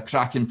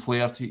cracking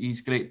player.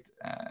 He's great.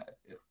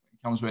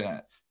 Comes with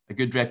a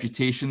good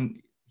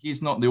reputation.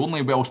 He's not the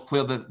only Welsh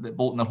player that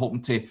Bolton are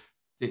hoping to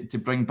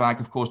bring back.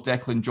 Of course,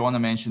 Declan John, I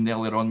mentioned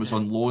earlier on, was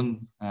on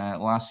loan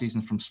last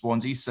season from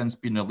Swansea. He's since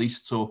been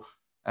released. So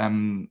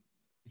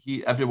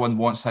everyone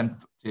wants him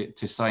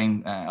to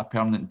sign a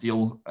permanent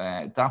deal.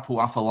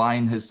 Dapo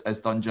Afolayan has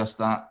done just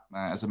that.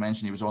 As I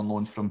mentioned, he was on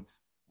loan from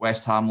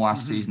West Ham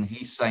last season.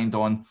 He's signed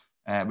on,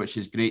 which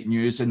is great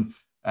news. And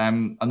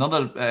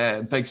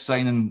another big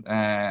signing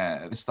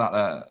the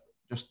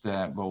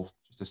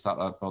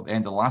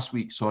end of last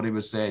week,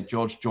 was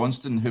George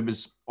Johnston, who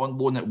was on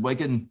loan at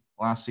Wigan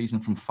last season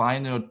from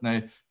Feyenoord.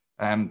 Now,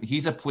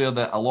 he's a player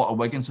that a lot of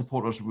Wigan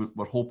supporters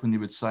were hoping they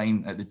would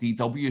sign at the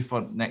DW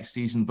for next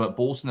season, but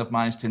Bolton have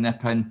managed to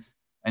nip in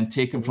and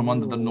take him from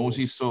under their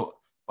noses. So,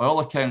 by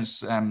all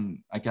accounts,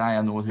 a guy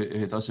I know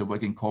who does the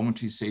Wigan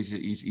commentary says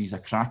that he's a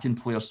cracking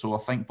player. So I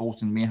think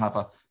Bolton may have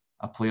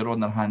a player on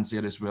their hands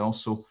there as well.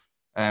 So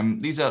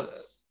these are,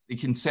 you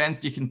can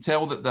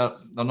tell that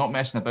they're not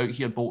messing about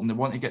here, Bolton. They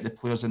want to get the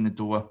players in the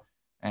door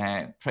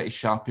pretty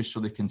sharpish so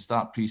they can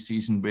start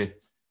pre-season with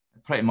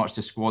pretty much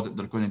the squad that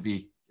they're going to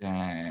be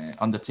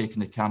undertaking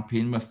the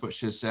campaign with,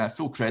 which is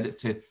full credit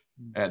to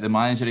the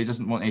manager. He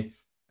doesn't want to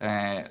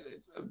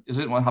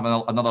have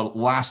another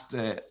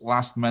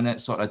last minute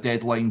sort of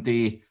deadline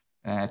day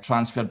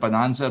transfer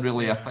bonanza,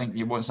 really. Yeah. I think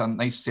he wants a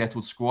nice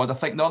settled squad. I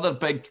think the other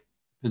big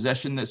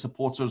position that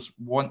supporters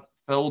want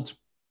filled,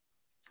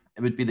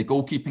 it would be the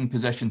goalkeeping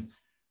position.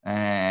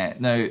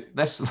 Now,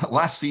 this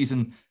last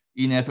season,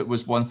 Ian Effett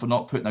was one for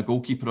not putting a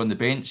goalkeeper on the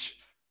bench.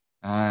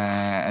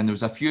 And there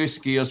was a few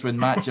scares when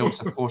Matt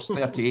Gilks, of course,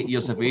 38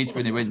 years of age,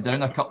 when he went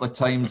down a couple of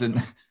times,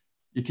 and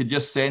you could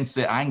just sense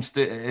the angst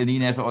in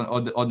Ian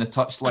Effett on the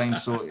touchline.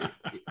 So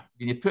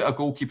you put a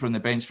goalkeeper on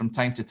the bench from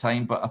time to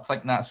time, but I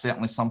think that's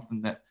certainly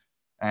something that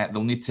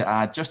they'll need to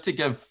add just to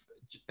give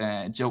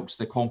Gilks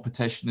the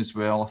competition as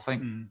well. I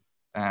think,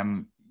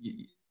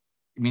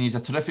 he's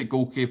a terrific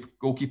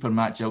goalkeeper,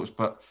 Matt Gilks,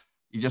 but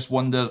you just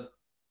wonder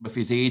with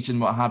his age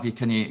and what have you,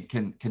 can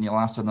he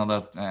last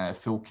another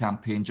full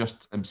campaign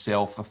just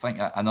himself? I think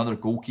another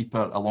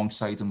goalkeeper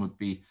alongside him would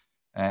be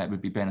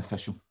would be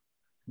beneficial.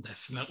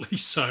 Definitely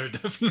so.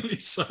 Definitely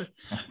so.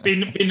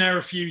 Been there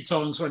a few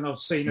times when I've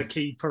seen a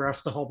keeper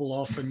have to hobble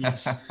off, and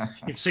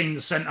you've seen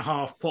the centre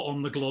half put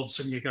on the gloves,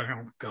 and you go,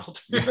 "Oh God!"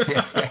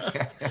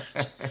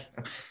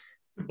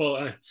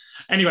 But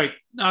anyway,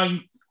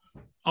 I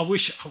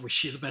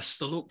wish you the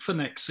best of luck for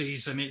next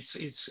season.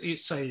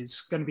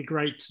 It's going to be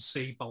great to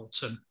see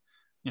Bolton,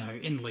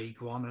 in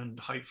League One and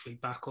hopefully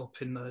back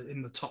up in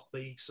the top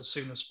leagues as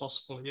soon as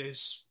possible. It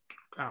is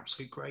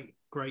absolutely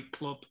great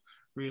club.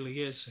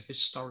 Really is a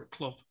historic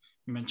club.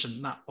 You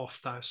mentioned Nat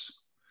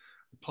Lofthouse,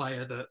 a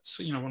player that's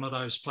one of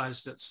those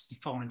players that's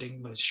defined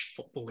English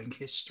footballing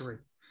history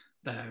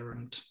there,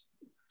 and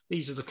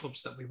these are the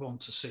clubs that we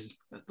want to see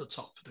at the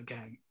top of the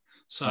game.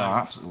 So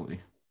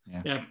absolutely,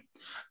 yeah.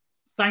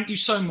 Thank you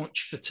so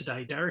much for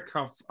today, Derek.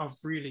 I've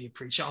really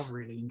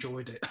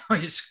enjoyed it.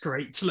 It's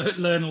great to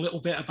learn a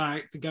little bit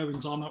about the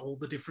goings on at all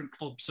the different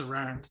clubs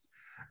around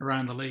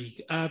the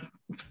league. For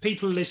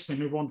people listening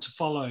who want to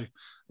follow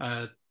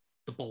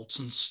the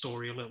Bolton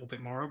story a little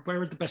bit more,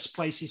 where are the best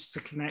places to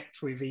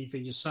connect with either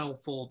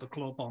yourself or the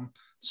club on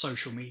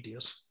social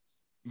medias?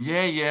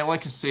 Yeah.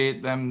 Like I say,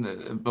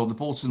 the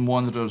Bolton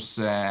Wanderers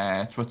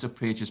Twitter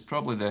page is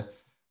probably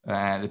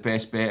the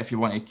best bet if you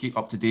want to keep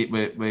up to date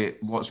with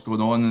what's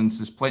going on. And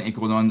there's plenty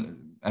going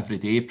on every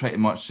day, pretty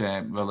much,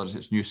 whether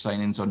it's new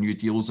signings or new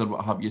deals or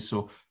what have you.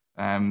 So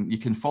you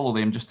can follow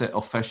them just at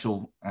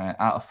official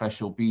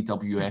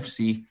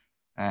BWFC.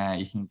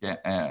 You can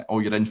get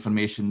all your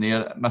information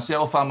there.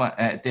 Myself, I'm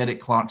at Derek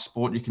Clark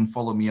Sport. You can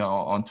follow me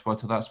on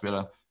Twitter. That's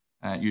where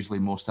I'm usually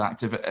most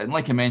active. And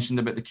like I mentioned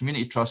about the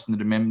Community Trust and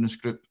the Remembrance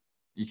Group,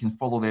 you can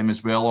follow them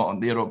as well.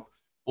 They're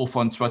both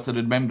on Twitter.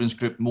 The Remembrance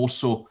Group more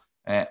so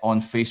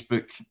on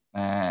Facebook.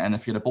 And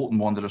if you're a Bolton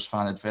Wanderers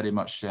fan, I'd very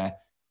much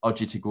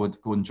urge you to go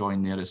and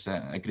join there. It's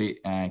a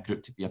great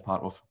group to be a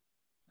part of.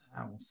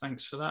 Well,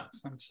 thanks for that.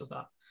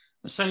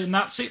 So, and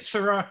that's it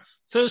for our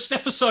first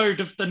episode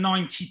of the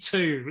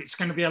 92. It's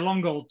going to be a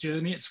long old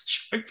journey.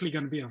 It's hopefully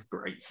going to be a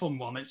great fun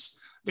one.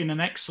 It's been an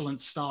excellent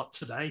start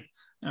today.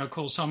 And of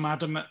course, I'm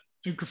Adam at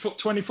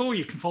Ugrafoot24.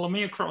 You can follow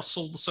me across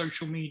all the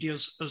social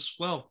medias as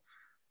well.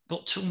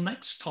 But till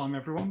next time,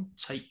 everyone,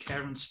 take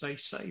care and stay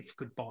safe.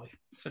 Goodbye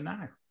for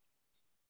now.